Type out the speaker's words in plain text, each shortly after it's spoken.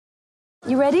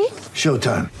You ready?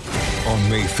 Showtime. On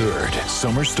May 3rd,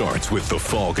 summer starts with The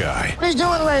Fall Guy. Let's do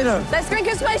it later. Let's drink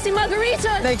a spicy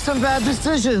margarita. Make some bad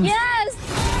decisions.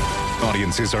 Yes!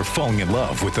 Audiences are falling in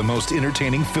love with the most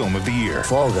entertaining film of the year.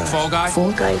 Fall Guy. Fall Guy?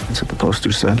 Fall guy. That's what the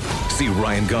poster said. See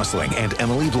Ryan Gosling and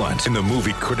Emily Blunt in the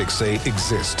movie critics say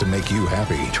exists to make you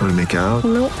happy. Trying to make it out?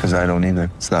 Nope. Because I don't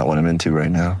either. It's not what I'm into right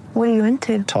now. What are you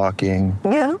into? Talking.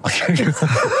 Yeah.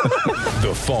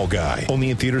 The Fall Guy.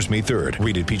 Only in theaters May 3rd.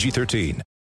 Rated PG-13.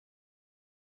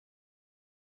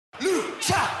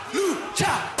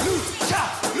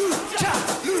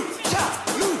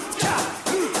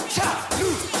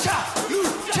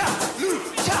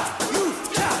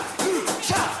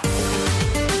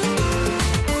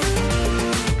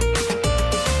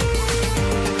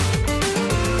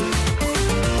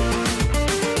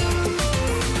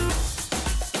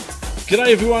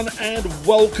 G'day everyone and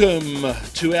welcome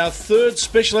to our third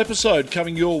special episode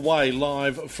coming your way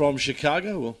live from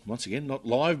Chicago. Well, once again, not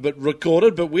live but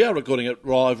recorded, but we are recording it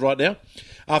live right now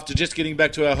after just getting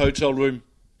back to our hotel room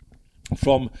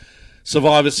from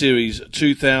Survivor Series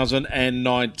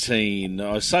 2019.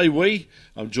 I say we,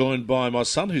 I'm joined by my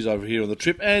son who's over here on the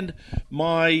trip and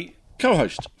my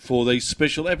co-host for these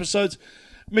special episodes,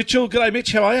 Mitchell. G'day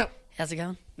Mitch, how are you? How's it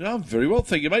going? I'm very well,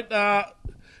 thank you mate.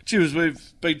 Cheers,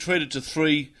 we've been treated to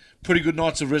 3 pretty good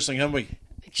nights of wrestling, haven't we?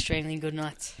 Extremely good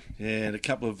nights. Yeah, and a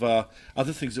couple of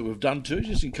other things that we've done too,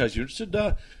 just in case you're interested.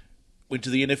 Went to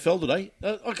the NFL today.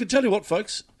 I can tell you what,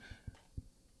 folks,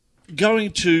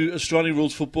 going to Australian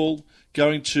rules football,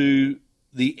 going to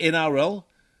the NRL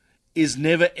is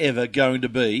never ever going to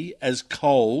be as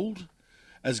cold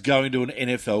as going to an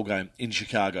NFL game in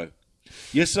Chicago.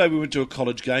 Yesterday we went to a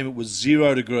college game. It was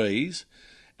 0 degrees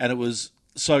and it was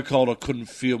so cold I couldn't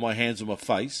feel my hands on my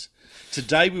face.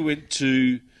 Today we went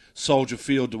to Soldier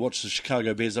Field to watch the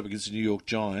Chicago Bears up against the New York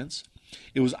Giants.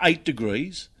 It was 8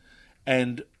 degrees,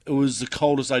 and it was the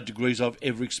coldest 8 degrees I've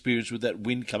ever experienced with that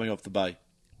wind coming off the bay.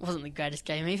 Wasn't the greatest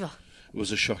game either. It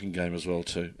was a shocking game as well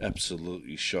too.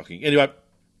 Absolutely shocking. Anyway,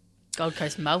 Gold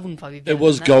Coast Melbourne probably better it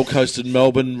was than Gold that. Coast and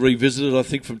Melbourne revisited, I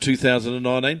think, from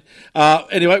 2019.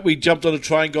 Anyway, we jumped on a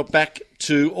train, got back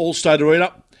to Allstate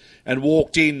Arena, and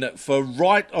walked in for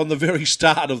right on the very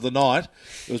start of the night.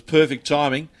 It was perfect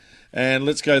timing. And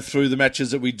let's go through the matches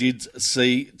that we did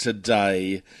see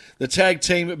today. The tag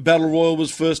team Battle Royal was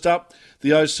first up.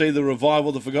 The OC, The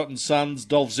Revival, The Forgotten Sons,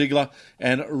 Dolph Ziggler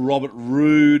and Robert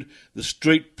Roode. The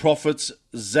Street Profits,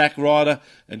 Zack Ryder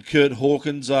and Kurt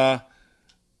Hawkins are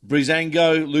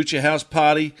Breezango, Lucha House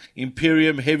Party,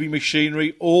 Imperium, Heavy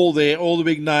Machinery, all there, all the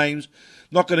big names.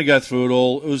 Not going to go through it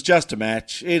all. It was just a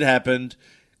match. It happened.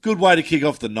 Good way to kick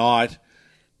off the night.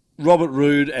 Robert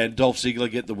Roode and Dolph Ziggler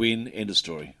get the win. End of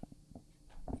story.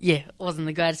 Yeah, it wasn't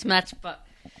the greatest match, but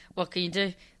what can you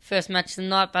do? First match of the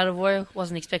night, Battle Royal.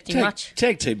 Wasn't expecting much.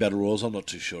 Tag team battle royals, I'm not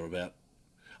too sure about.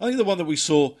 I think the one that we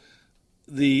saw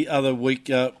the other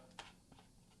week up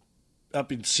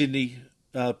in Sydney,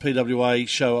 PWA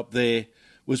show up there,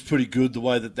 was pretty good. The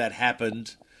way that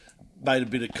happened made a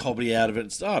bit of comedy out of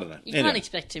it. I don't know. You Anyway. can't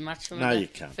expect too much from No, the you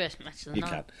can't. first match of the You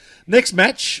night. can't. Next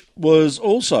match was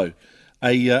also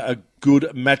a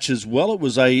good match as well. It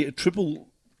was a triple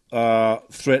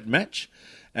threat match,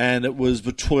 and it was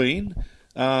between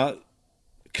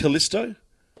Kalisto,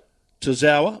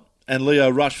 Tozawa, and Leo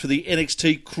Rush for the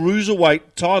NXT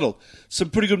Cruiserweight title. Some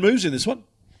pretty good moves in this one.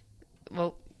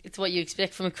 Well, it's what you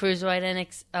expect from a cruiserweight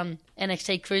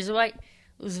NXT cruiserweight. It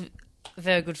was a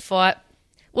very good fight.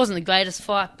 Wasn't the greatest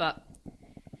fight, but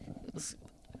it was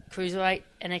cruiserweight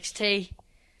NXT.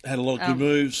 Had a lot of good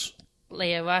moves.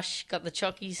 Leo Rush got the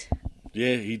chockies.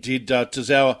 Yeah, he did.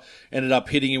 Tozawa ended up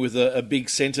hitting him with a big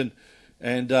senton,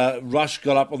 and Rush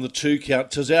got up on the 2 count.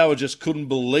 Tozawa just couldn't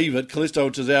believe it. Kalisto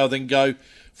and Tozawa then go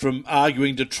from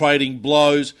arguing to trading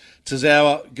blows.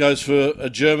 Tozawa goes for a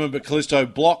German, but Kalisto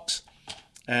blocks,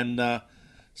 and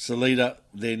Salida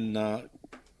then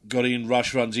got in.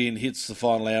 Rush runs in, hits the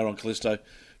final hour on Kalisto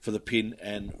for the pin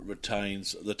and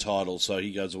retains the title. So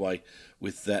he goes away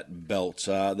with that belt.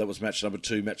 That was match number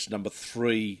 2. Match number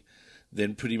 3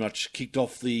 then pretty much kicked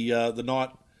off the night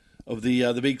of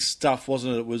the big stuff,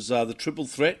 wasn't it? It was the triple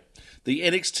threat, the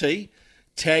NXT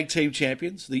Tag Team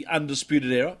Champions, the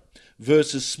Undisputed Era,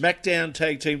 versus SmackDown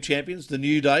Tag Team Champions, the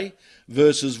New Day,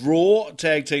 versus Raw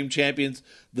Tag Team Champions,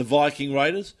 the Viking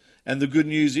Raiders. And the good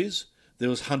news is there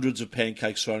was hundreds of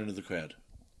pancakes thrown into the crowd.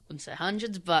 Wouldn't say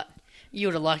hundreds, but you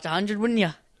would have liked 100, wouldn't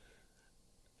you?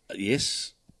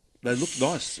 Yes, they look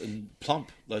nice and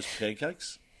plump, those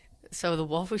pancakes. So were the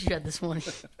waffles you had this morning.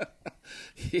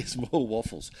 Yes, more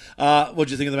waffles. What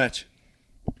do you think of the match?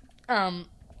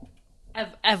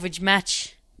 Average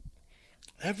match.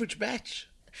 average match.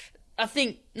 I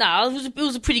think it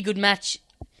was a pretty good match.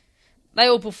 They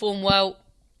all performed well.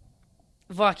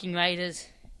 Viking Raiders.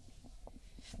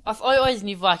 I always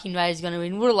knew Viking Raiders were going to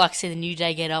win. Would have liked to see the New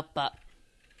Day get up, but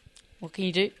what can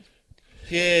you do?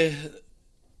 Yeah,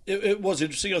 it was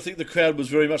interesting. I think the crowd was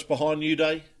very much behind New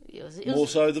Day. More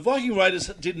so. The Viking Raiders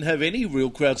didn't have any real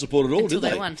crowd support at all, did they?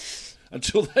 Until they won.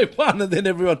 Until they won, and then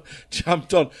everyone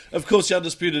jumped on. Of course, the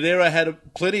Undisputed Era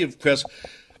had plenty of crowds.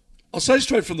 I'll say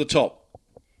straight from the top,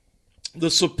 the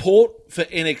support for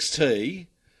NXT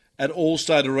at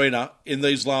Allstate Arena in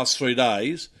these last 3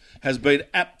 days has been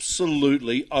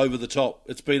absolutely over the top.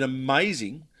 It's been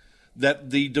amazing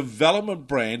that the development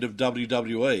brand of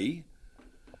WWE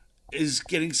is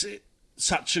getting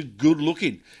such a good look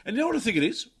in. And you know what I think it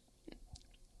is?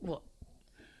 What?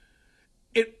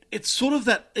 It's sort of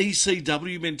that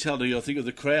ECW mentality, I think, of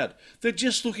the crowd. They're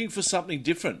just looking for something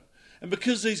different. And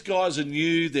because these guys are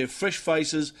new, they're fresh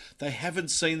faces, they haven't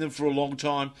seen them for a long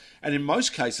time, and in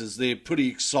most cases they're pretty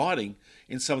exciting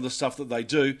in some of the stuff that they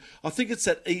do. I think it's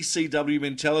that ECW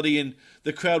mentality, and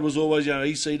the crowd was always,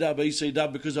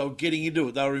 ECW, because they were getting into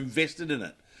it, they were invested in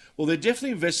it. Well, they're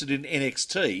definitely invested in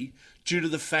NXT due to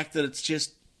the fact that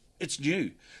it's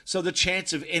new. So the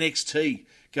chance of NXT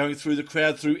going through the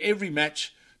crowd through every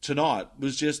match tonight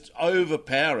was just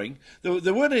overpowering.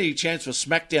 There weren't any chance for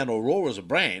SmackDown or Raw as a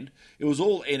brand. It was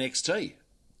all NXT.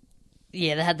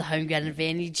 Yeah, they had the home ground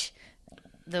advantage,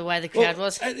 the way the crowd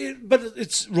was. But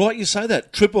it's right you say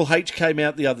that. Triple H came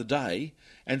out the other day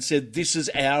and said, this is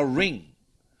our ring.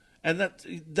 And that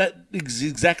is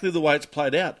exactly the way it's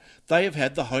played out. They have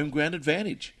had the home ground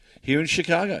advantage here in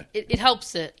Chicago. It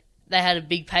helps that they had a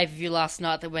big pay-per-view last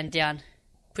night that went down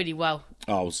pretty well.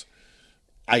 Oh, it was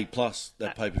A+,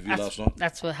 that pay-per-view last night.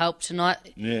 That's what helped tonight.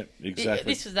 Yeah,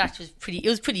 exactly. It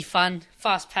was pretty fun,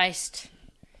 fast-paced,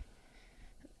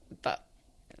 but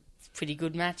it's a pretty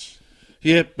good match.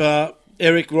 Yep,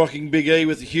 Eric rocking Big E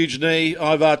with a huge knee.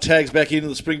 Ivar tags back into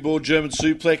the springboard German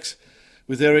suplex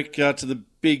with Eric to the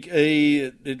Big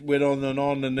E. It went on,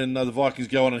 and then the Vikings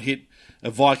go on and hit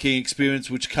a Viking experience,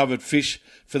 which covered Fish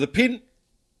for the pin.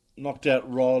 Knocked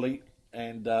out Riley,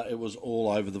 and it was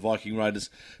all over. The Viking Raiders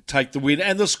take the win.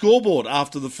 And the scoreboard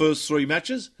after the first 3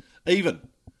 matches, even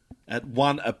at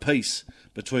 1 apiece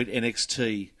between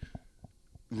NXT,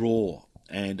 Raw,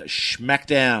 and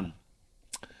SmackDown.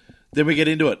 Then we get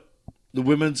into it. The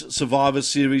Women's Survivor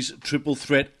Series Triple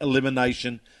Threat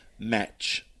Elimination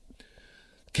Match.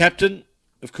 Captain,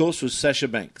 of course, was Sasha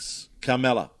Banks,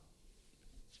 Carmella,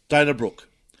 Dana Brooke,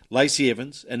 Lacey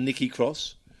Evans, and Nikki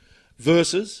Cross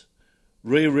versus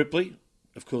Rhea Ripley,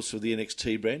 of course, for the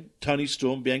NXT brand, Toni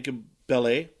Storm, Bianca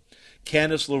Belair,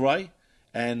 Candice LeRae,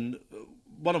 and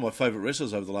one of my favourite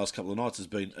wrestlers over the last couple of nights has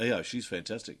been Io. She's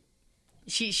fantastic.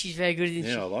 She's very good.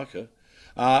 Yeah, I like her.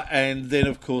 And then,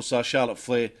 of course, Charlotte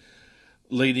Flair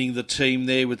leading the team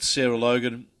there with Sarah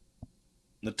Logan,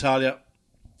 Natalya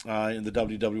in the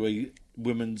WWE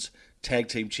Women's Tag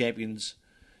Team Champions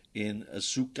in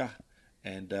Asuka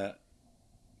and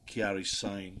Kairi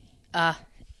Sane.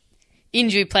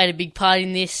 Injury played a big part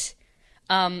in this.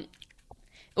 It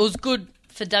was good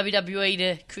for WWE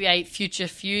to create future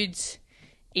feuds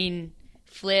in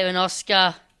Flair and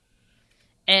Asuka,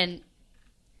 and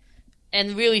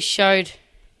really showed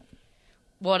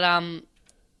what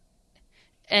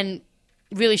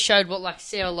like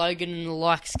Sarah Logan and the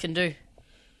likes can do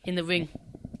in the ring.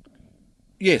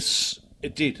 Yes,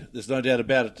 it did. There's no doubt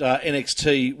about it.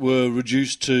 NXT were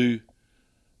reduced to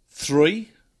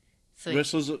 3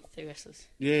 wrestlers. 3 wrestlers.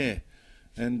 Yeah,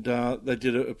 and they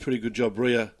did a pretty good job.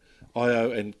 Rhea,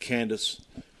 Io, and Candice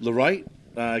LeRae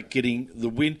getting the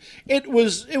win. It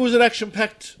was an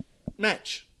action-packed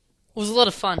match. It was a lot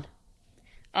of fun.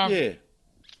 Yeah.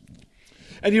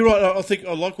 And you're right, I think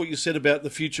I like what you said about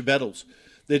the future battles.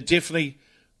 They're definitely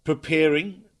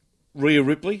preparing Rhea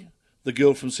Ripley, the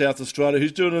girl from South Australia,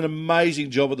 who's doing an amazing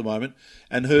job at the moment,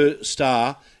 and her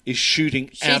star is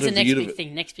shooting out of the universe.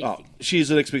 Next big thing. She is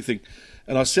the next big thing.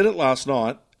 And I said it last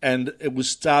night, and it was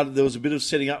started. There was a bit of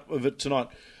setting up of it tonight.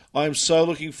 I am so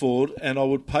looking forward, and I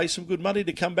would pay some good money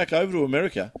to come back over to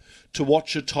America to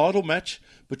watch a title match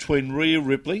between Rhea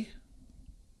Ripley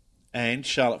and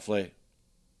Charlotte Flair.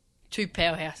 2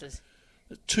 powerhouses.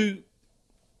 2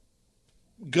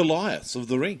 Goliaths of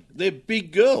the ring. They're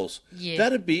big girls. Yeah.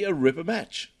 That'd be a ripper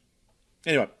match.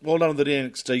 Anyway, well done to the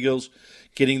NXT girls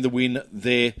getting the win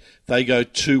there. They go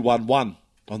 2-1-1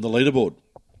 on the leaderboard.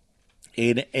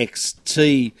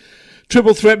 NXT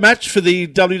triple threat match for the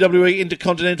WWE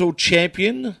Intercontinental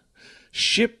Championship.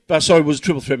 It was a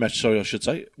triple threat match, I should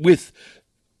say, with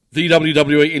the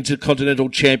WWE Intercontinental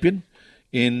Champion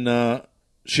in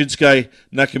Shinsuke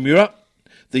Nakamura,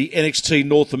 the NXT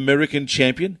North American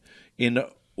champion in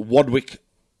Roderick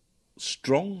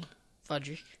Strong.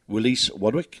 Roderick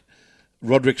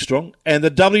Strong. And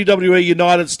the WWE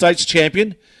United States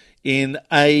champion in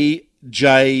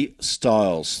AJ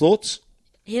Styles. Thoughts?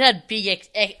 He had big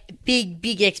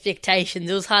expectations.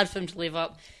 It was hard for him to live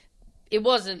up.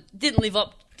 Didn't live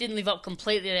up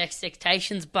completely to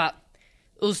expectations, but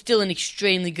it was still an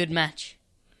extremely good match.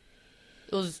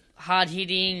 It was hard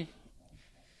hitting.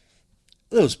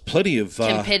 There was plenty of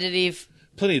competitive.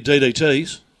 Plenty of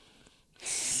DDTs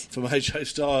from AJ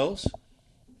Styles.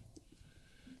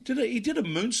 He did a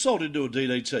moonsault into a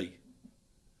DDT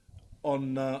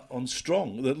on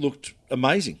Strong that looked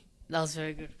amazing. That was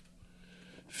very good.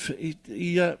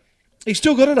 He's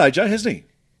still got it, AJ, hasn't he?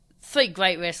 3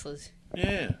 great wrestlers.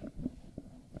 Yeah.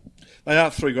 They are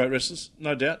 3 great wrestlers,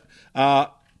 no doubt. I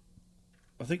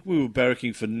think we were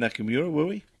barracking for Nakamura, were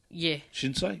we? Yeah.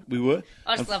 Shinsuke, we were.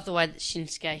 I just love the way that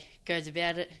Shinsuke goes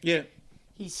about it. Yeah.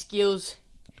 His skills.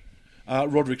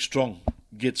 Roderick Strong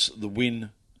gets the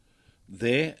win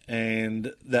there,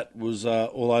 and that was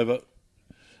all over.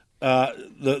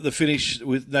 The finish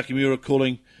with Nakamura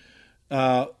calling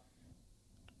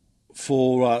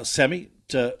for Sammy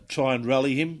to try and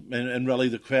rally him and rally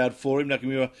the crowd for him.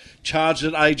 Nakamura charged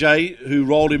at AJ, who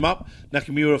rolled him up.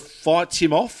 Nakamura fights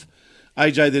him off.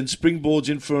 AJ then springboards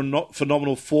in for a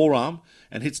phenomenal forearm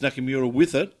and hits Nakamura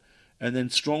with it. And then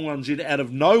Strong runs in out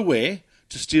of nowhere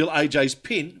to steal AJ's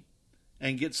pin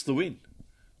and gets the win.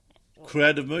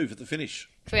 Creative move at the finish.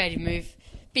 Creative move.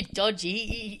 Bit dodgy.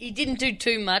 He didn't do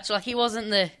too much. Like, he wasn't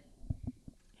the...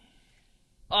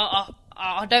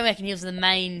 I don't reckon he was the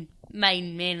main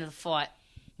man of the fight.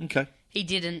 Okay. He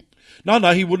didn't. No,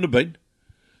 he wouldn't have been.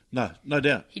 No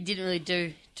doubt. He didn't really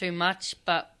do too much,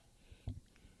 but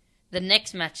the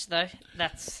next match, though,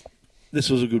 This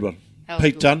was a good one.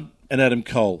 Pete Dunne and Adam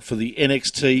Cole for the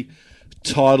NXT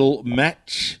title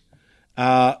match.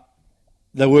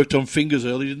 They worked on fingers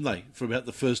early, didn't they, for about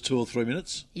the first 2 or 3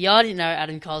 minutes? Yeah, I didn't know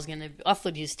Adam Cole's going to... I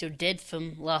thought he was still dead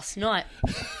from last night.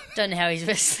 Don't know how he's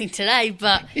wrestling today,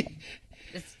 but...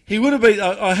 He would have been...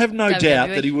 I have no WWE. doubt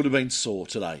that he would have been sore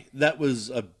today. That was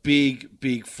a big,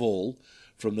 big fall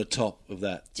from the top of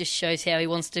that. Just shows how he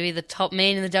wants to be the top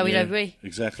man in the WWE. Yeah,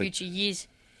 exactly. Future years.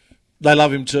 They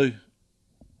love him too.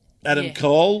 Adam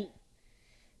Cole...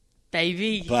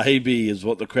 Baby is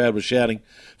what the crowd was shouting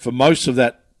for most of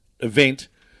that event,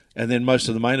 and then most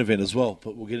of the main event as well.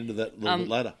 But we'll get into that a little bit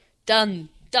later.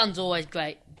 Dunne's always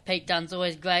great. Pete Dunne's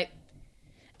always great.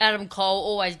 Adam Cole,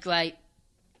 always great.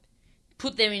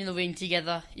 Put them in the ring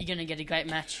together, you're going to get a great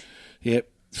match. Yep.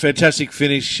 Fantastic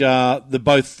finish. The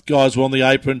both guys were on the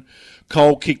apron.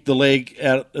 Cole kicked the leg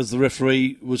out as the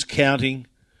referee was counting.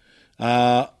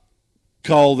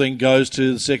 Cole then goes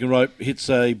to the second rope, hits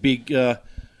a big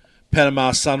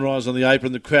Panama Sunrise on the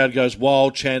apron. The crowd goes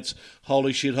wild, chants,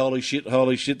 holy shit, holy shit,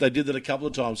 holy shit. They did that a couple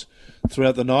of times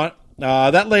throughout the night.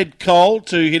 That led Cole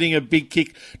to hitting a big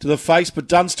kick to the face, but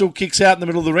Dunne still kicks out in the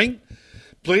middle of the ring.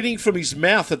 Bleeding from his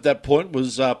mouth at that point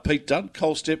was Pete Dunne.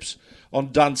 Cole steps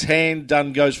on Dunne's hand.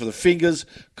 Dunne goes for the fingers.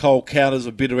 Cole counters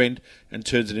a bitter end and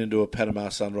turns it into a Panama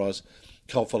Sunrise.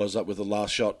 Cole follows up with the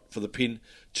last shot for the pin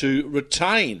to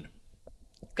retain.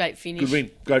 Great finish. Good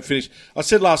win. Great finish. I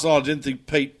said last night I didn't think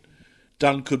Pete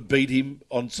Dunne could beat him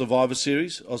on Survivor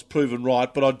Series. I was proven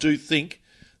right, but I do think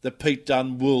that Pete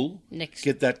Dunne will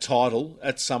get that title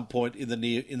at some point in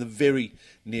the very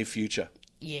near future.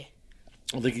 Yeah.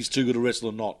 I think he's too good a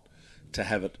wrestler not to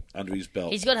have it under his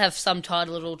belt. He's got to have some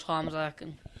title at all times, I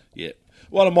reckon. Yeah.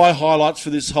 One of my highlights for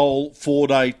this whole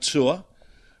 4-day tour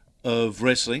of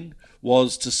wrestling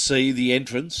was to see the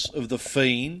entrance of the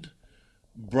Fiend,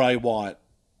 Bray Wyatt.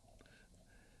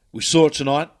 We saw it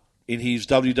tonight in his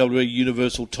WWE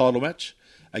Universal title match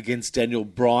against Daniel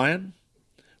Bryan.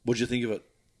 What did you think of it?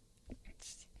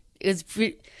 It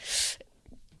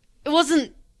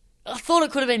wasn't... I thought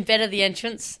it could have been better, the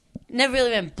entrance. Never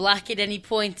really went black at any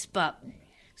point, but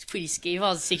it's pretty scary. If I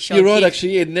was a 6-shot You're right, kid,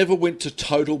 actually. It never went to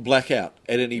total blackout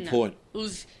at any point. It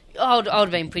was... I would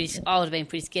have been pretty scared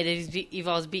if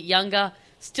I was a bit younger.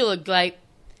 Still a great...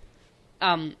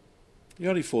 You're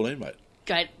only 14, mate.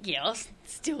 Great, yeah, I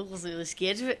still wasn't really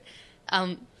scared of it.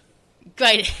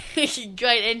 Great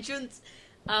entrance.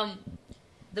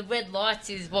 The red lights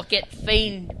is what gets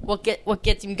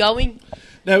him going.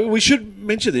 Now, we should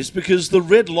mention this because the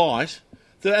red light,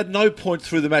 at no point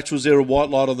through the match was there a white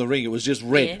light on the ring. It was just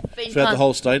red throughout the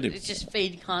whole stadium. It's just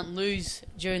Fiend can't lose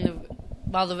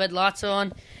while the red lights are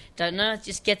on. Don't know, it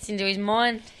just gets into his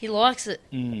mind. He likes it.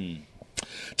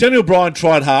 Daniel Bryan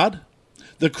tried hard.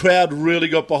 The crowd really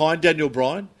got behind Daniel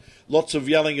Bryan. lots of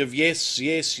yelling of yes,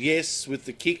 yes, yes with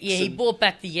the kicks. Yeah, he and- brought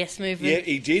back the yes movement. Yeah,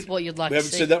 he did. It's what you'd like we to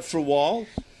haven't see. said that for a while.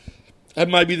 And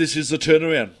maybe this is the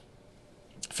turnaround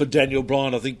for Daniel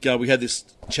Bryan. I think we had this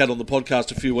chat on the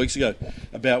podcast a few weeks ago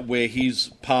about where his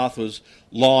path was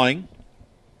lying.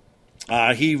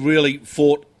 He really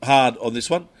fought hard on this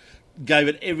one, gave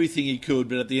it everything he could,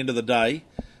 but at the end of the day,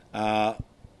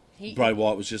 Bray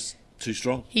Wyatt was just too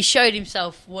strong. He showed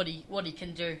himself what he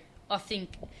can do. I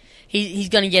think he's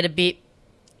going to get a bit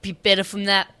better from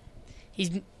that. He's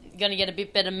going to get a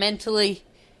bit better mentally.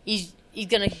 He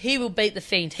will beat the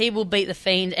Fiend. He will beat the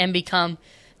Fiend and become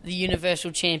the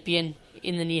Universal Champion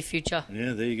in the near future.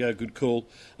 Yeah, there you go. Good call.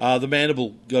 The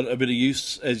Mandible got a bit of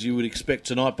use, as you would expect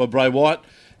tonight, by Bray Wyatt,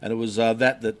 and it was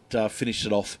that finished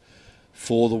it off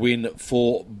for the win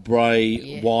for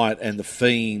Bray Wyatt and the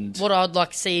Fiend. What I'd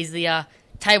like to see is the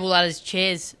table ladders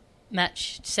chairs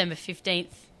match December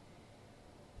 15th.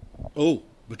 Oh,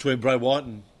 between Bray Wyatt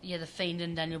and... Yeah, the Fiend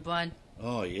and Daniel Bryan.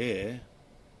 Oh, yeah.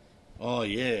 Oh,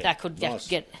 yeah. That could Nice.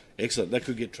 get... Excellent. That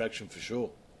could get traction for sure.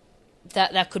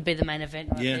 That could be the main event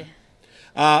right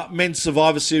there. Men's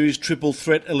Survivor Series triple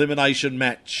threat elimination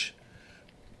match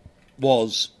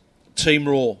was Team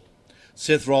Raw,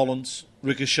 Seth Rollins,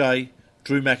 Ricochet,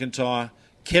 Drew McIntyre,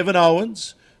 Kevin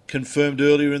Owens, confirmed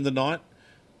earlier in the night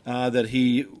that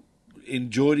he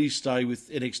enjoyed his stay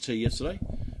with NXT yesterday,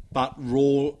 but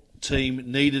Raw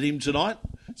team needed him tonight,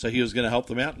 so he was going to help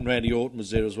them out, and Randy Orton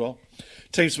was there as well.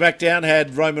 Team SmackDown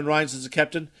had Roman Reigns as the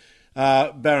captain,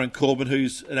 Baron Corbin,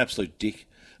 who's an absolute dick,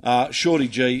 Shorty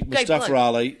G, Mustafa bloke.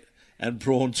 Ali, and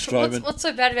Braun Strowman. What's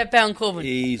so bad about Baron Corbin?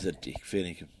 He's a dick,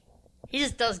 Finnegan. He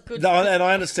just does good. No, and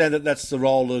I understand that that's the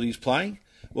role that he's playing.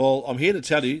 Well, I'm here to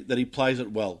tell you that he plays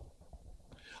it well.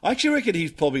 I actually reckon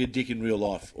he's probably a dick in real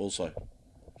life also.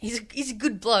 He's a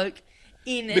good bloke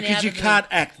in and Because out you of can't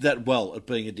act that well at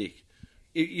being a dick.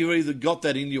 You either got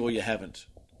that in you or you haven't.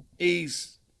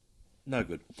 He's no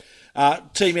good.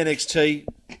 Team NXT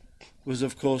was,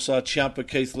 of course, Ciampa,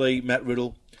 Keith Lee, Matt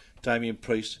Riddle, Damian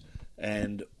Priest,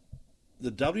 and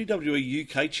the WWE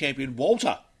UK champion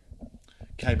Walter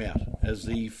came out as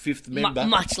the fifth member.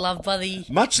 Much loved by the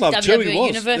Much love too, he WWE was.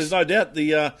 universe. There's no doubt.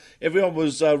 Everyone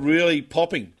was really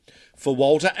popping for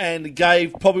Walter and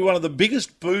gave probably one of the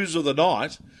biggest boos of the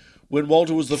night when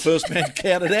Walter was the first man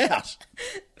counted out.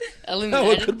 No one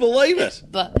Eliminated. could believe it.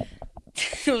 But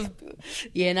it was,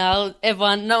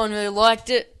 no one really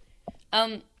liked it.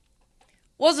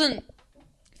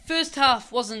 First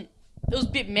half wasn't. It was a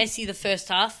bit messy. The first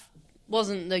half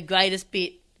wasn't the greatest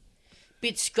bit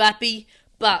scrappy,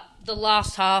 but the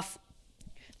last half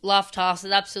was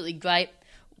absolutely great.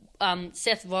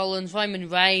 Seth Rollins, Roman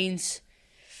Reigns.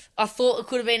 I thought it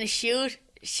could have been a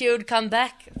Shield come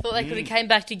back. I thought they could have came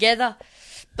back together,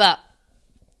 but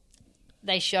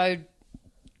they showed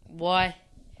why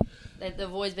they've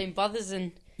always been brothers,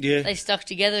 and they stuck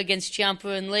together against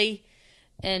Ciampa and Lee,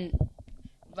 and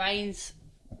Reigns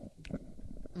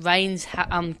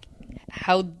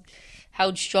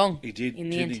held strong. He did, in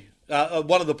the didn't end. he?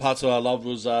 One of the parts that I loved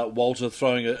was Walter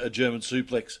throwing a German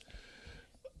suplex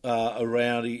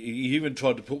around. He even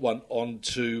tried to put one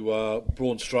onto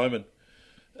Braun Strowman,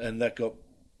 and that got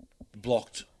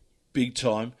blocked big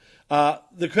time.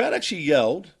 The crowd actually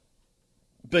yelled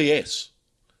BS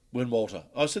when Walter...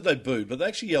 I said they booed, but they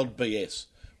actually yelled BS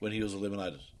when he was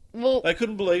eliminated. Well, They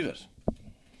couldn't believe it.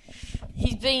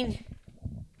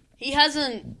 he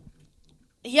hasn't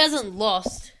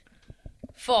lost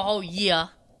for a whole year.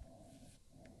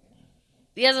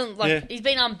 He hasn't he's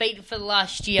been unbeaten for the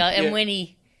last year, and when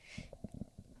he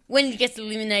gets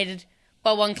eliminated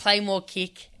by one Claymore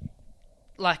kick,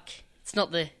 it's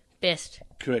not the best.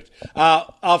 Correct.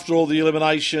 After all the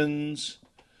eliminations,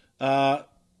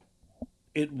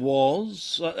 it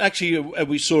was... actually,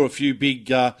 we saw a few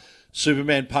big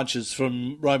Superman punches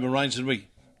from Roman Reigns, didn't we?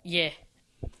 Yeah.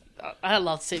 I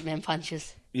love Superman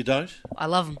punches. You don't? I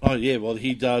love them. Oh, yeah. Well,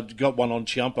 he got one on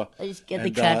Ciampa. They just get the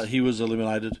And crowd. he was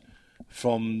eliminated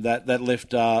from that. That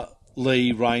left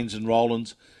Lee, Reigns and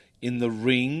Rollins in the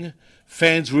ring.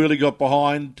 Fans really got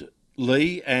behind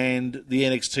Lee, and the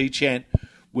NXT chant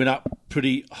went up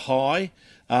pretty high.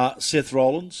 Seth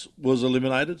Rollins was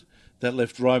eliminated. That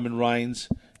left Roman Reigns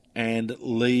and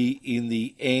Lee in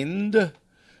the end.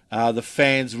 The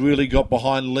fans really got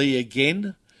behind Lee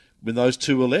again when those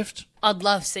two were left. I'd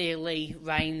love to see a Lee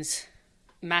Reigns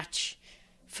match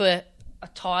for a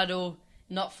title,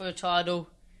 not for a title.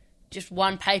 Just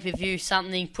one pay-per-view,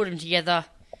 something, put them together.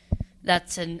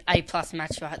 That's an A+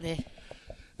 match right there.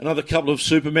 Another couple of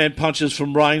Superman punches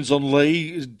from Reigns on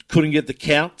Lee. Couldn't get the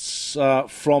counts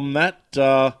from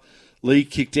that. Lee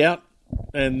kicked out.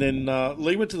 And then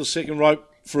Lee went to the second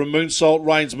rope for a moonsault.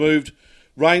 Reigns moved.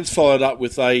 Reigns followed up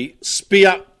with a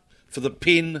spear for the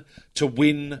pin to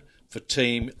win for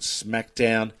Team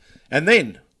SmackDown. And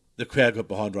then the crowd got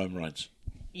behind Roman Reigns.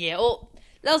 Yeah,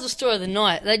 that was the story of the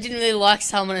night. They didn't really like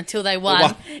someone until they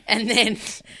won. And then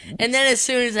as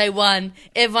soon as they won,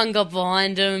 everyone got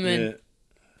behind them. And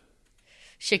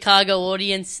Chicago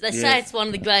audience. They say it's one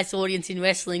of the greatest audience in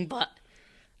wrestling, but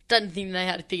don't think they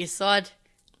had to pick a side.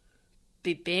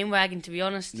 Bit bandwagon, to be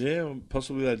honest. Yeah, well,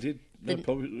 possibly they did. No,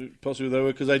 possibly they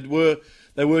were, because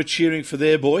they were cheering for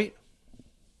their boy.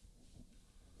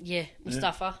 Yeah,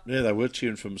 Mustafa. Yeah, they were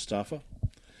cheering for Mustafa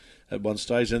at one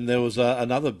stage, and there was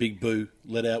another big boo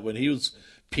let out when he was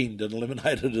pinned and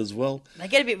eliminated as well. They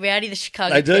get a bit rowdy, the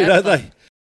Chicago They do, crowd, don't they?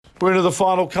 We're into the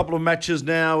final couple of matches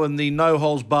now, and the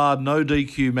no-holds-barred, no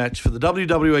DQ match for the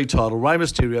WWE title. Rey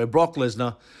Mysterio, Brock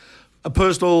Lesnar. A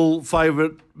personal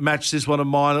favourite match, this one of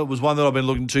mine. It was one that I've been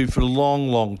looking to for a long,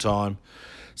 long time,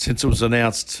 since it was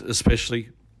announced, especially.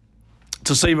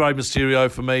 To see Rey Mysterio,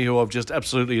 for me, who I've just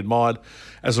absolutely admired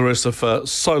as a wrestler for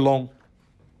so long,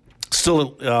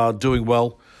 still doing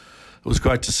well. It was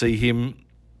great to see him.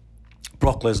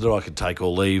 Brock Lesnar, I could take or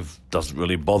leave. Doesn't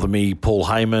really bother me. Paul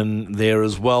Heyman there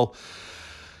as well.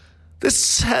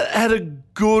 This had a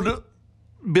good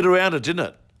bit around it, didn't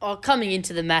it? Oh, coming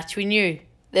into the match, we knew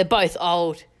they're both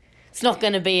old. It's not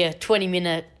going to be a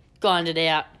 20-minute grinded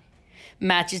out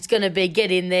match. It's going to be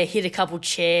get in there, hit a couple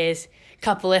chairs,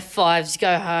 couple F5s,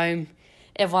 go home.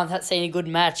 Everyone that's seen a good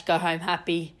match, go home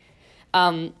happy.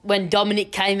 When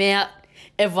Dominic came out,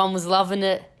 everyone was loving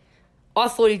it. I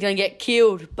thought he was going to get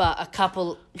killed, but a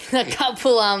couple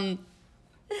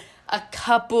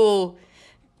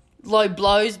low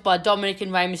blows by Dominic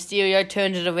and Rey Mysterio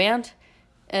turned it around,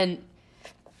 and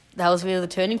that was really the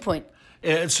turning point.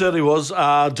 Yeah, it certainly was.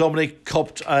 Dominic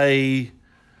copped a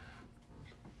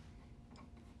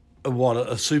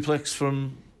suplex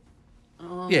from...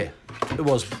 Yeah, it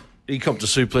was. He copped a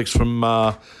suplex from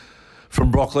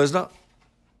Brock Lesnar,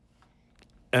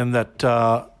 and that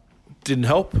didn't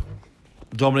help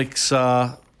Dominic's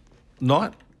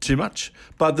night too much.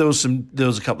 But there was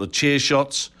a couple of chair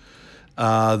shots.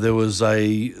 There was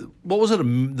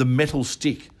the metal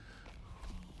stick.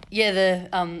 Yeah,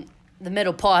 the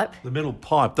metal pipe. The metal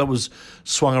pipe that was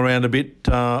swung around a bit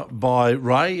by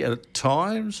Rey at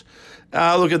times.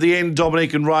 Look, at the end,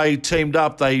 Dominic and Rey teamed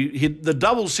up. They hit the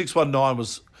double 619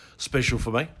 was special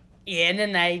for me. Yeah, and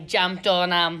then they jumped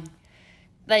on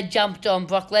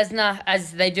Brock Lesnar,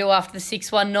 as they do after the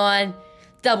 619,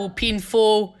 double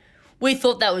pinfall. We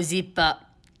thought that was it, but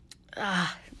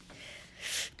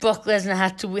Brock Lesnar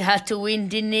had to win,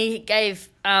 didn't he?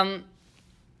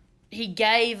 He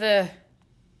gave a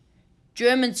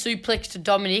German suplex to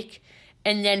Dominic,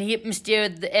 and then hit Mysterio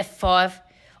with the F5.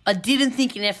 I didn't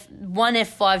think one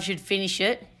F5 should finish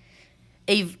it,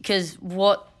 because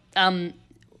what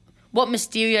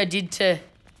Mysterio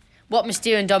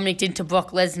and Dominic did to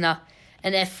Brock Lesnar,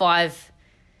 an F5,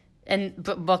 and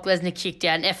Brock Lesnar kicked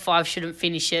out. An F5 shouldn't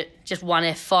finish it, just one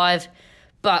F5.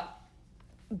 But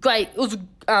great, it was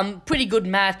a pretty good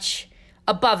match,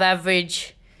 above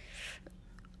average,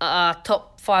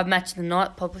 top 5 match of the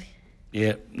night probably.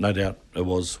 Yeah, no doubt it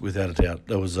was, without a doubt.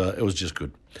 It was just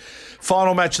good.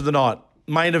 Final match of the night,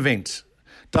 main event.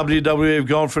 WWE have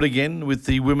gone for it again with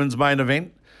the women's main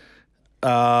event.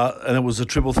 And it was a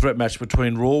triple threat match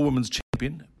between Raw Women's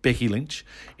Champion, Becky Lynch,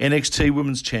 NXT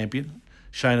Women's Champion,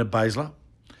 Shayna Baszler,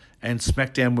 and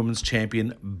SmackDown Women's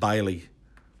Champion, Bayley.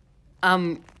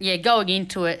 Going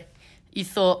into it, you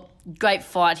thought, great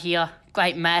fight here,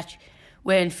 great match.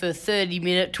 Went for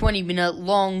 30-minute, 20-minute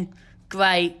long,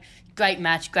 great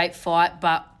match, great fight,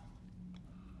 but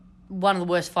one of the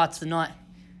worst fights of the night.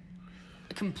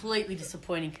 Completely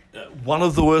disappointing. One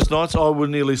of the worst nights. I would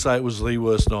nearly say it was the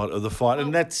worst night of the fight,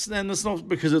 and it's not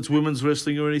because it's women's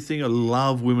wrestling or anything. I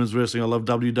love women's wrestling. I love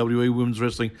WWE women's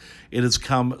wrestling. It has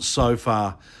come so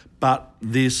far, but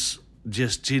this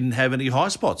just didn't have any high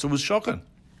spots. It was shocking.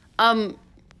 The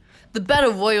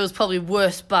Battle Royal was probably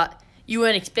worse, but you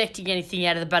weren't expecting anything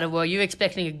out of the Battle Royal. You were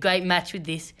expecting a great match with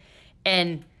this,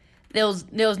 and there was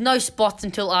no spots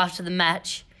until after the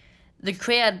match.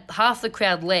 Half the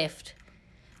crowd left,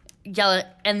 yelling,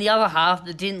 and the other half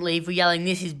that didn't leave were yelling,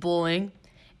 "This is boring,"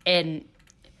 and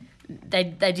they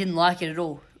didn't like it at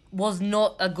all. Was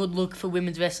not a good look for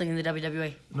women's wrestling in the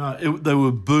WWE. No, there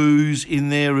were boos in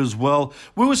there as well.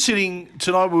 We were sitting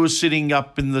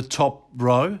up in the top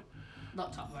row.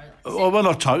 Not top row. Well,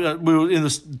 not top. We were in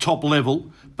the top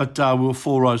level, but we were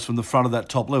 4 rows from the front of that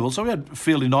top level, so we had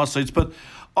fairly nice seats. But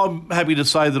I'm happy to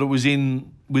say that it was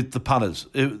in with the punters,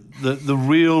 the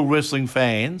real wrestling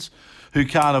fans who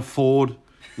can't afford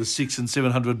the $600 and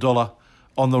 $700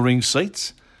 on the ring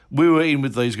seats. We were in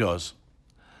with these guys,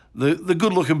 the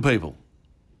good-looking people.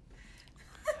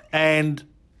 And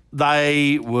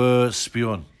they were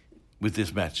spewing with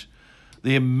this match.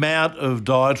 The amount of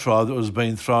diatribe that was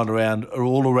being thrown around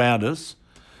all around us,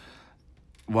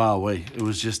 it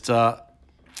was just, it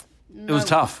was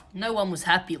tough. No one was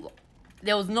happy.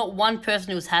 There was not one person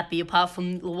who was happy apart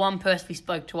from the one person we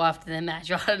spoke to after the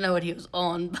match. I don't know what he was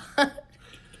on, but...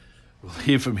 We'll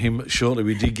hear from him shortly.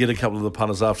 We did get a couple of the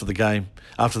punters after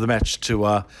the match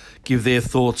to give their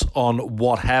thoughts on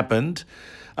what happened.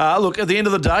 Look, at the end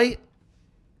of the day,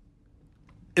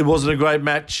 it wasn't a great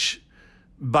match.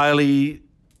 Bayley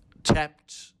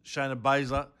tapped Shayna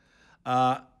Baszler,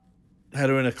 had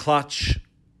her in a clutch,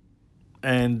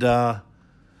 and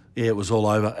it was all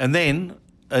over. And then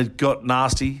it got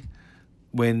nasty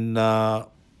when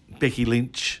Becky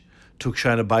Lynch took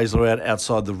Shayna Baszler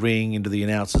outside the ring into the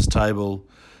announcer's table,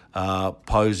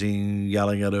 posing,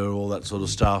 yelling at her, all that sort of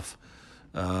stuff.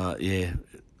 I'm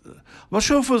not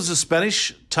sure if it was the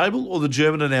Spanish table or the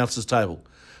German announcer's table,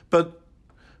 but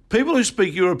people who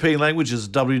speak European languages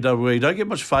at WWE don't get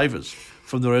much favours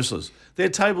from the wrestlers. Their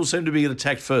tables seem to be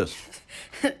attacked first.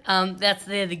 That's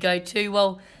there the go-to.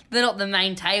 Well, they're not the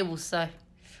main table, so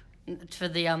for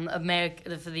the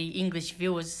for the English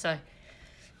viewers, so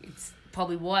it's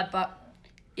probably why. But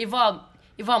if I'm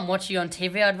watching on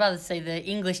TV, I'd rather see the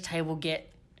English table get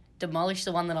demolished,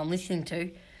 the one that I'm listening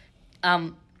to.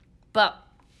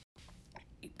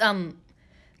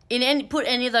 Put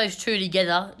any of those two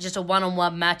together, just a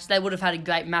one-on-one match, they would have had a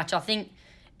great match. I think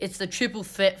it's the triple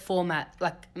threat format,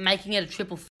 like making it a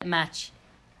triple threat match.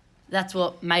 That's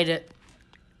what made it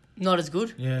not as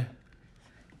good. Yeah.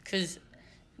 Because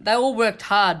they all worked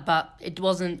hard, but it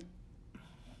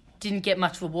didn't get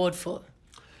much reward for it.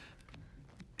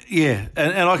 Yeah,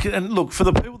 and look, for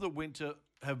the people that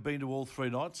have been to all three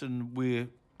nights, and we're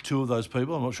two of those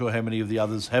people, I'm not sure how many of the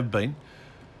others have been,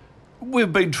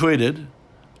 we've been treated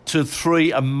to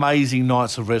 3 amazing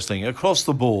nights of wrestling across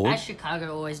the board. As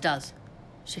Chicago always does.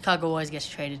 Chicago always gets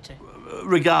treated to.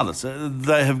 Regardless,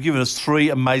 they have given us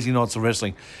 3 amazing nights of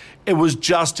wrestling. It was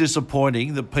just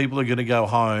disappointing that people are going to go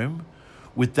home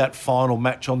with that final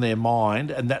match on their mind,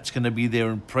 and that's going to be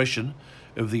their impression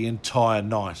of the entire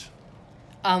night.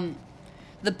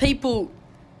 The people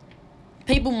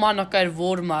might not go to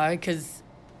Raw tomorrow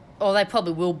or they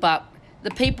probably will, but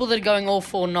the people that are going all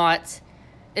 4 nights,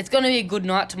 it's going to be a good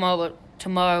night tomorrow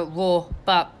Raw,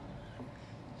 but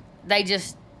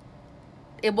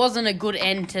it wasn't a good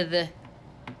end to the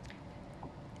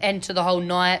whole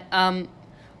night. I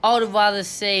would have rather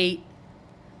see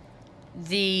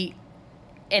the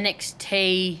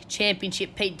NXT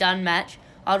Championship Pete Dunne match.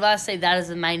 I would rather see that as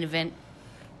the main event.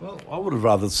 Well, I would have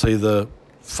rather see the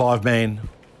 5-man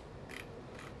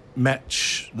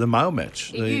match, the male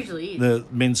match. It usually is. The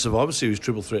men's Survivor Series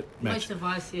triple threat match. Most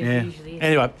Survivor Series usually is.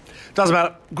 Anyway, doesn't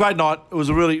matter. Great night. It was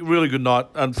a really, really good night.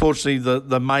 Unfortunately,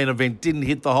 the main event didn't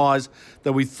hit the highs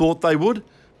that we thought they would,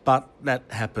 but that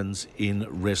happens in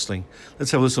wrestling.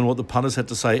 Let's have a listen to what the punters had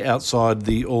to say outside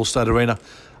the All-State Arena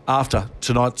after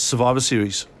tonight's Survivor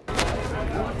Series.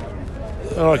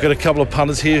 All right, got a couple of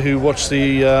punters here who watched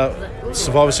the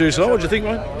Survivor Series. What did you think,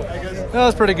 mate? It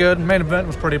was pretty good. Main event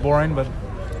was pretty boring, but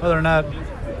other than that,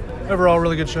 overall,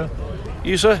 really good show.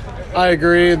 You, sir? I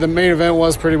agree. The main event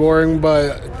was pretty boring,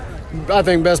 but I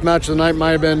think best match of the night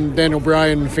might have been Daniel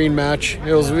Bryan and Fiend match.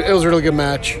 It was a really good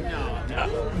match.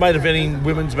 Main eventing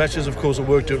women's matches, of course, it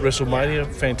worked at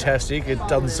WrestleMania. Fantastic. It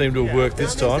doesn't seem to have worked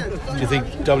this time. Do you think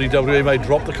WWE may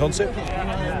drop the concept?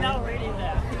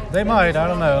 They might. I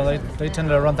don't know. They tend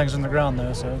to run things in the ground,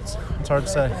 though, so it's hard to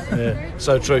say. Yeah,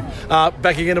 so true.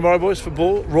 Back again tomorrow, boys, for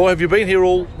ball. Roy, have you been here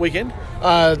all weekend?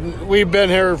 We've been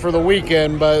here for the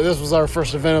weekend, but this was our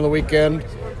first event of the weekend.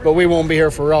 But we won't be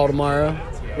here for Raw tomorrow.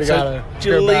 Do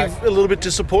you leave a little bit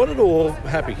disappointed or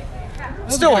happy?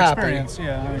 Still happy. Experience,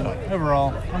 yeah. I mean,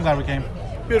 overall, I'm glad we came.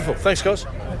 Beautiful. Thanks, guys.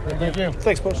 Thank you.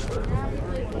 Thanks, boss.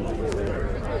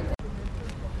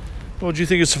 What do you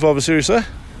think of Survivor Series, sir?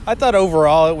 I thought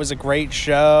overall it was a great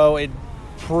show. It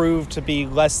proved to be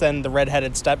less than the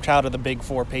redheaded stepchild of the big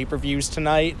 4 pay-per-views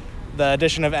tonight. The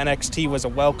addition of NXT was a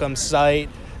welcome sight.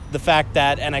 The fact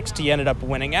that NXT ended up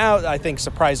winning out, I think,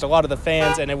 surprised a lot of the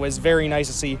fans, and it was very nice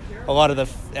to see a lot of the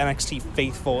NXT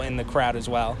faithful in the crowd as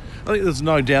well. I think there's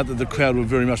no doubt that the crowd were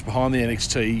very much behind the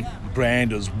NXT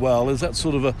brand as well. Is that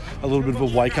sort of a little bit of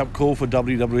a wake-up call for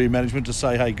WWE management to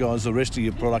say, hey, guys, the rest of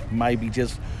your product may be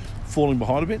just falling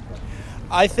behind a bit?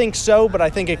 I think so, but I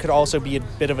think it could also be a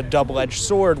bit of a double-edged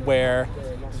sword where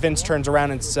Vince turns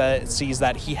around and sees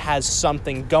that he has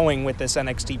something going with this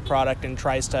NXT product and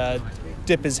tries to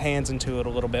dip his hands into it a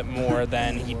little bit more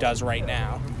than he does right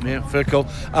now. Yeah, fair call.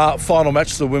 Final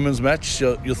match, the women's match.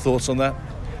 Your thoughts on that?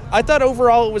 I thought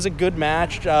overall it was a good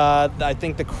match. I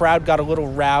think the crowd got a little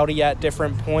rowdy at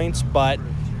different points, but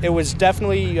it was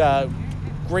definitely a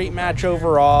great match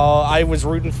overall. I was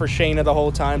rooting for Shayna the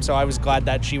whole time, so I was glad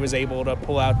that she was able to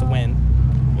pull out the win.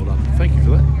 Well done. Thank you for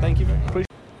that. Thank you very much.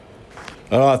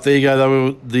 All right, there you go. They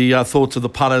were the thoughts of the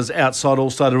punters outside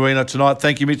Allstate Arena tonight.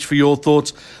 Thank you, Mitch, for your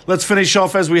thoughts. Let's finish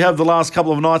off, as we have the last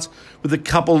couple of nights, with a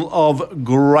couple of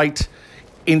great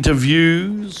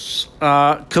interviews.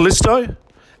 Callisto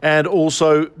and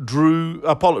also Drew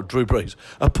Brees.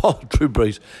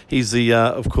 He's the,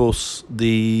 of course,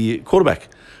 the quarterback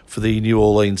for the New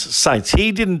Orleans Saints.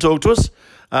 He didn't talk to us.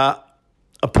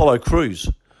 Apollo Crews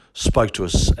spoke to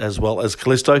us as well as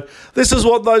Callisto. This is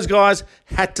what those guys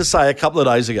had to say a couple of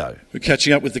days ago. We're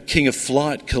catching up with the king of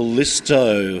flight,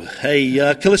 Callisto.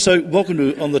 Hey, Callisto, welcome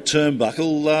to On the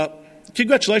Turnbuckle.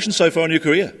 Congratulations so far on your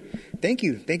career. Thank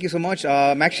you. Thank you so much.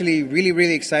 I'm actually really,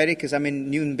 really excited because I'm in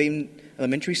Newton Bain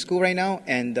Elementary School right now,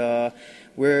 and the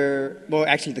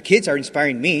kids are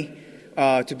inspiring me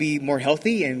to be more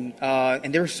healthy, and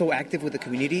they're so active with the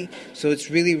community. So it's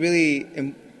really,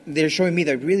 really, they're showing me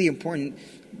the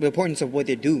importance of what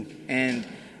they do, and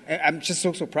I'm just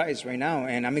so surprised right now,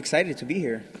 and I'm excited to be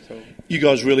here. So you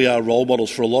guys really are role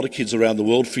models for a lot of kids around the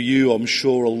world. For you, I'm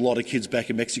sure a lot of kids back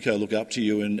in Mexico look up to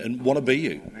you and want to be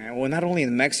you. Well, not only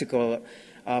in Mexico.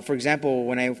 For example,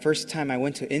 when first time I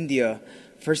went to India,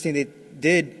 first thing they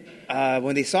did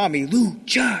when they saw me,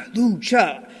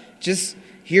 lucha. Just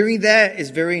hearing that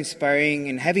is very inspiring,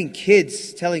 and having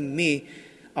kids telling me,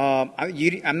 I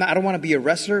don't want to be a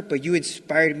wrestler, but you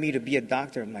inspired me to be a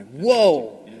doctor. I'm like,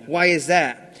 whoa, why is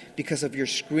that? Because of your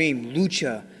scream.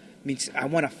 Lucha means I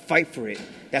want to fight for it.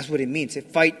 That's what it means.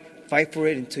 Fight for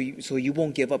it so you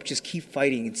won't give up. Just keep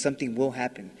fighting, and something will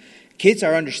happen. Kids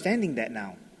are understanding that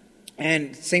now.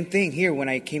 And same thing here. When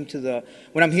I'm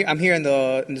here in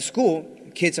the school,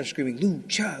 kids are screaming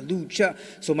lucha.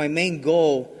 So my main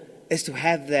goal is to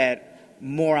have that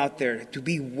more out there, to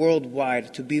be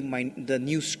worldwide, to be the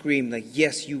new scream. Like,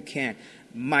 yes, you can.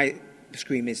 My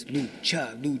scream is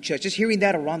lucha. Just hearing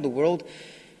that around the world,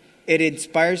 it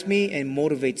inspires me and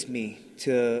motivates me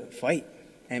to fight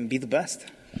and be the best.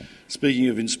 Speaking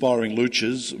of inspiring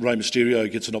luchas, Rey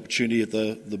Mysterio gets an opportunity at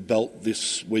the belt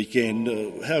this weekend.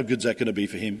 How good's that going to be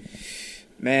for him?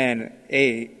 Man,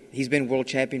 he's been world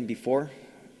champion before,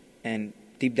 and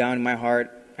deep down in my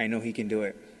heart, I know he can do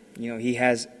it. He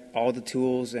has all the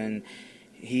tools, and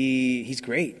he's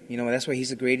great. That's why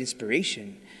he's a great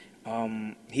inspiration.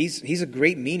 He's a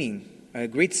great meaning, a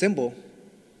great symbol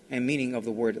and meaning of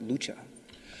the word lucha.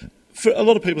 For a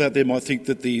lot of people out there might think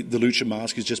that the lucha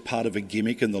mask is just part of a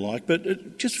gimmick and the like,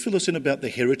 but just fill us in about the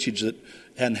heritage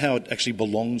and how it actually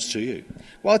belongs to you.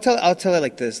 Well, I'll tell it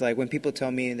like this. Like, when people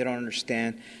tell me they don't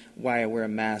understand why I wear a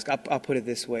mask, I'll put it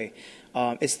this way.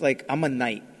 It's like I'm a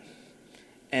knight,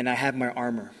 and I have my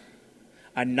armor.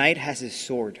 A knight has his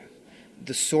sword.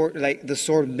 The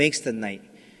sword makes the knight.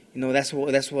 That's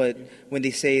what when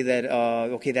they say that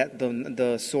that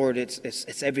the sword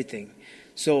it's everything.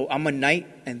 So I'm a knight,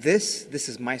 and this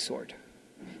is my sword.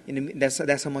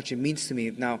 That's how much it means to me.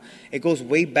 Now, it goes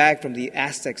way back from the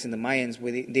Aztecs and the Mayans,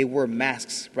 where they wore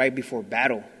masks right before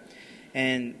battle,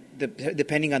 and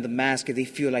depending on the mask, if they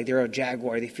feel like they're a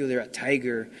jaguar, they feel they're a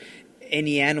tiger.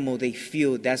 Any animal they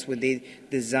feel, that's when they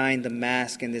design the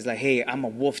mask, and it's like, hey, I'm a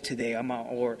wolf today, I'm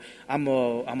a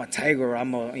tiger,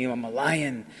 I'm a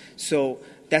lion. So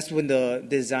that's when the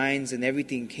designs and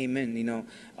everything came in.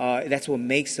 That's what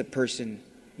makes a person.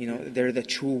 They're the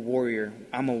true warrior.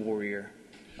 I'm a warrior.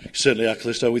 Certainly are,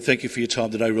 Callisto. We thank you for your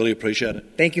time today. Really appreciate it.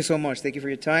 Thank you so much. Thank you for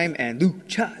your time, and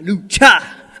lucha.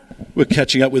 We're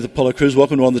catching up with Apollo Crews.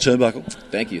 Welcome to On the Turnbuckle.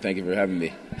 Thank you for having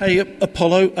me. Hey,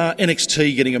 Apollo,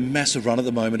 NXT getting a massive run at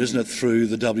the moment, isn't it, through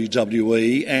the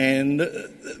WWE, and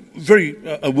very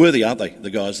worthy, aren't they,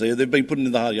 the guys there? They've been putting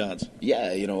in the hard yards.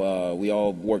 Yeah, we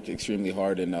all work extremely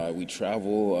hard, and we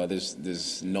travel.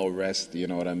 There's no rest, you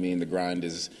know what I mean? The grind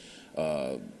is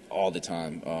all the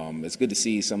time. It's good to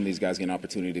see some of these guys get an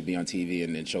opportunity to be on TV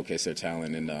and showcase their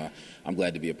talent, and I'm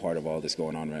glad to be a part of all this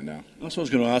going on right now. That's what I was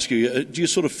going to ask you. Do you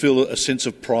sort of feel a sense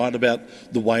of pride about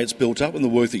the way it's built up and the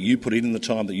work that you put in the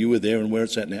time that you were there and where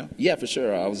it's at now? Yeah, for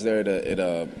sure. I was there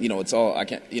I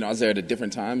was there at a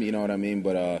different time, you know what I mean?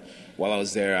 But while I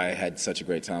was there, I had such a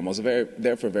great time. I was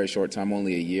there for a very short time,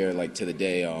 only a year, like to the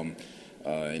day, and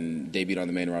debuted on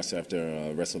the main roster after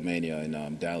WrestleMania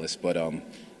in Dallas. But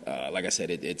like I said,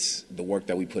 it's the work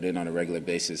that we put in on a regular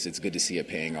basis. It's good to see it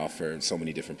paying off for so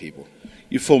many different people.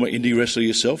 You're a former indie wrestler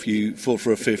yourself. You fought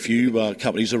for a fair few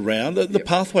companies around. The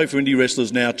pathway for indie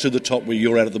wrestlers now to the top where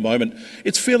you're at the moment,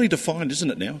 it's fairly defined,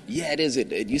 isn't it now? Yeah, it is.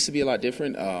 It used to be a lot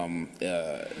different.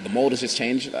 The mold has just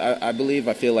changed, I believe.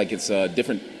 I feel like it's a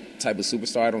different type of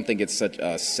superstar. I don't think it's such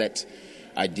a set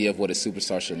idea of what a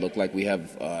superstar should look like. We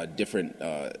have different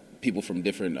people from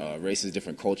different races,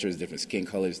 different cultures, different skin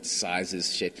colors,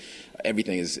 sizes, shape.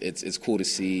 Everything is. It's cool to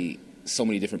see so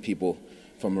many different people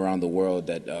from around the world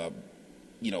that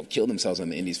killed themselves on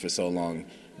the indies for so long,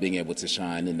 being able to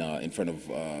shine in front of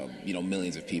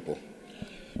millions of people.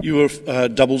 You were a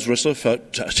doubles wrestler,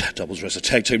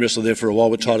 tag team wrestler there for a while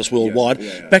with Titus Worldwide.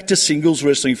 Yeah. Back to singles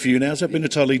wrestling for you now. Has that been a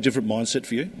totally different mindset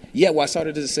for you? Yeah, well, I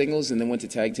started as a singles and then went to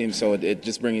tag team, so it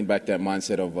just bringing back that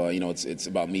mindset of, it's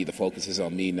about me. The focus is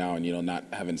on me now, and, not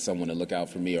having someone to look out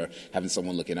for me or having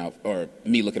someone looking out, or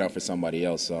me looking out for somebody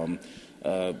else.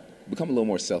 Become a little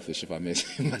more selfish, if I may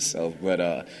say myself,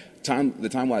 but the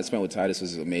time I spent with Titus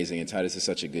was amazing, and Titus is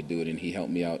such a good dude, and he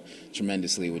helped me out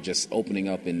tremendously with just opening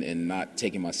up and not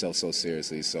taking myself so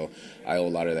seriously. So I owe a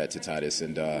lot of that to Titus,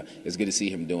 and it's good to see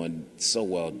him doing so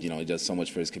well. He does so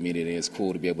much for his community. It's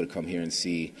cool to be able to come here and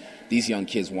see these young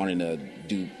kids wanting to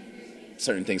do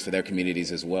certain things for their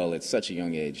communities as well at such a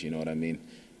young age. You know what I mean?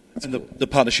 And the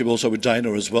partnership also with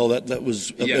Dana as well, that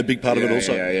was a big part of it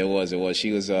also. Yeah, it was.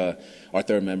 She was our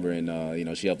third member,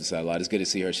 and she helped us out a lot. It's good to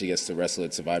see her. She gets to wrestle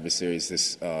at Survivor Series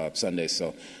this Sunday,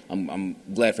 so I'm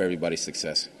glad for everybody's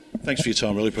success. Thanks for your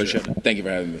time, really appreciate it. Thank you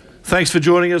for having me. Thanks for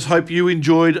joining us. Hope you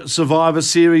enjoyed Survivor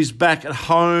Series back at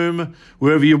home,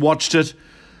 wherever you watched it.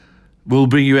 We'll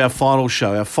bring you our final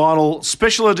show, our final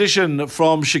special edition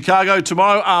from Chicago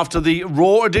tomorrow after the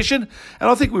Raw edition. And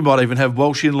I think we might even have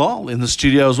Welsh and Lyle in the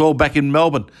studio as well, back in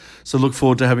Melbourne. So look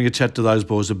forward to having a chat to those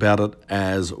boys about it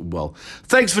as well.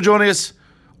 Thanks for joining us.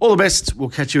 All the best. We'll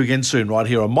catch you again soon right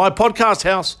here on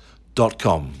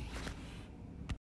mypodcasthouse.com.